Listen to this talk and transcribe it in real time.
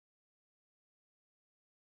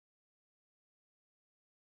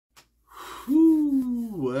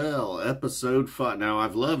episode 5. Now,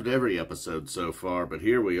 I've loved every episode so far, but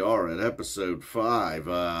here we are at episode 5.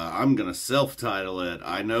 I'm going to self-title it,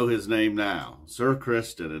 I Know His Name Now. Sir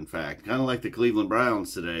Kristen, in fact. Kind of like the Cleveland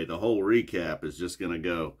Browns today. The whole recap is just going to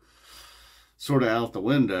go sort of out the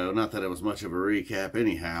window. Not that it was much of a recap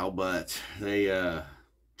anyhow, but they,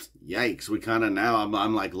 yikes. We kind of now,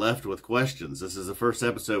 I'm like left with questions. This is the first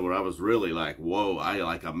episode where I was really like, whoa, I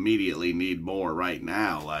like immediately need more right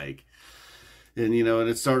now. Like, and, you know, and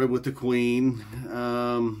it started with the queen.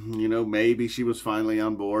 You know, maybe she was finally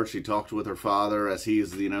on board. She talked with her father as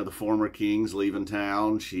he's, you know, the former king's leaving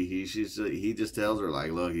town. He just tells her,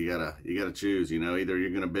 like, look, you gotta choose, you know, either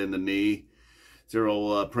you're going to bend the knee to your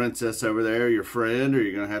old princess over there, your friend, or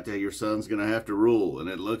you're going to have to, your son's going to have to rule. And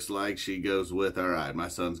it looks like she goes with, all right, my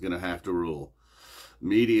son's going to have to rule.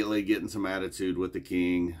 Immediately getting some attitude with the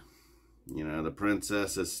king. You know, the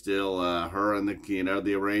princess is still, her and the, you know,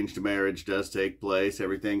 the arranged marriage does take place.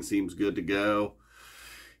 Everything seems good to go.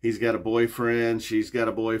 He's got a boyfriend. She's got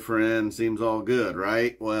a boyfriend. Seems all good,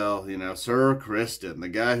 right? Well, you know, Sir Kristen, the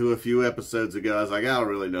guy who a few episodes ago, I was like, I don't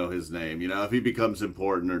really know his name. You know, if he becomes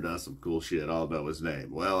important or does some cool shit, I'll know his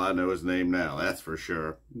name. Well, I know his name now. That's for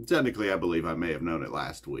sure. Technically, I believe I may have known it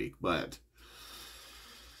last week, but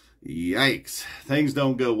yikes. Things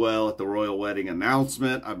don't go well at the royal wedding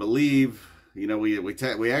announcement. I believe, you know,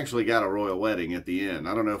 we actually got a royal wedding at the end.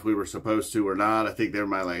 I don't know if we were supposed to or not. I think they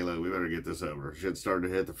might like, look, we better get this over. Shit started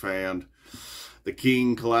to hit the fan. The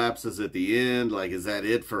king collapses at the end. Like, is that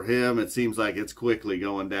it for him? It seems like it's quickly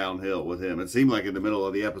going downhill with him. It seemed like in the middle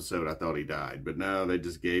of the episode I thought he died. But no, they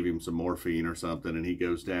just gave him some morphine or something and he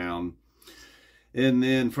goes down. And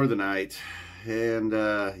then for the night. And,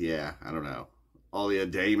 yeah, I don't know. Oh, yeah,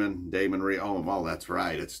 Daemon, oh, that's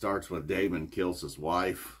right. It starts with Daemon kills his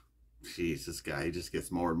wife. Jeez, this guy, he just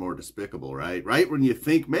gets more and more despicable, right? Right when you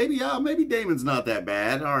think, maybe Daemon's not that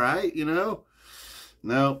bad, all right, you know?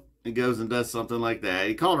 No, he goes and does something like that.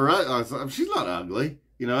 He called her, she's not ugly.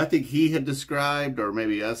 You know, I think he had described, or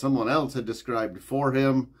maybe someone else had described for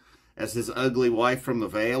him as his ugly wife from the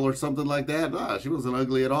Vale or something like that. Nah, she wasn't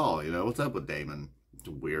ugly at all, you know? What's up with Daemon?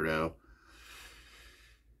 Weirdo.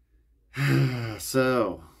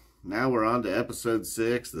 So, now we're on to episode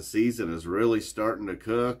 6. The season is really starting to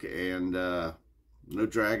cook, and no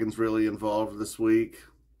dragons really involved this week.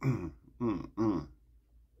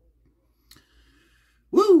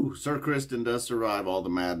 Woo! Sir Kristen does survive all the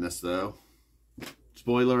madness, though.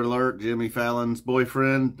 Spoiler alert, Jimmy Fallon's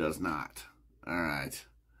boyfriend does not. All right.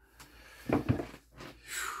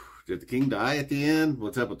 Did the king die at the end?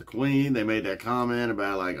 What's up with the queen? They made that comment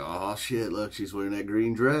about like, oh shit, look, she's wearing that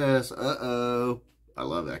green dress. Uh-oh. I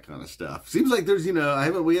love that kind of stuff. Seems like there's, you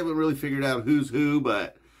know, we haven't really figured out who's who,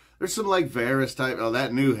 but there's some like Varys type. Oh,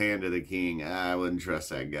 that new hand of the king. I wouldn't trust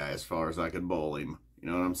that guy as far as I could bowl him. You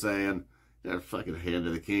know what I'm saying? That fucking hand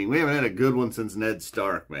of the king. We haven't had a good one since Ned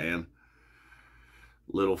Stark, man.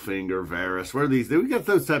 Littlefinger, Varys. Where are these? We got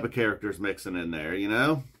those type of characters mixing in there, you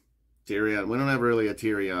know? Tyrion. We don't have really a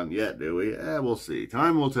Tyrion yet, do we? We'll see.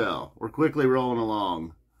 Time will tell. We're quickly rolling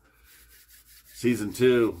along. Season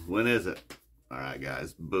 2. When is it? All right,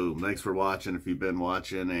 guys. Boom. Thanks for watching if you've been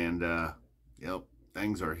watching. And, yep,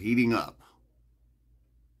 things are heating up.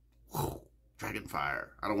 Whew, dragon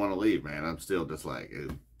fire. I don't want to leave, man. I'm still just like,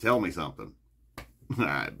 tell me something. All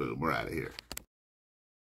right, boom. We're out of here.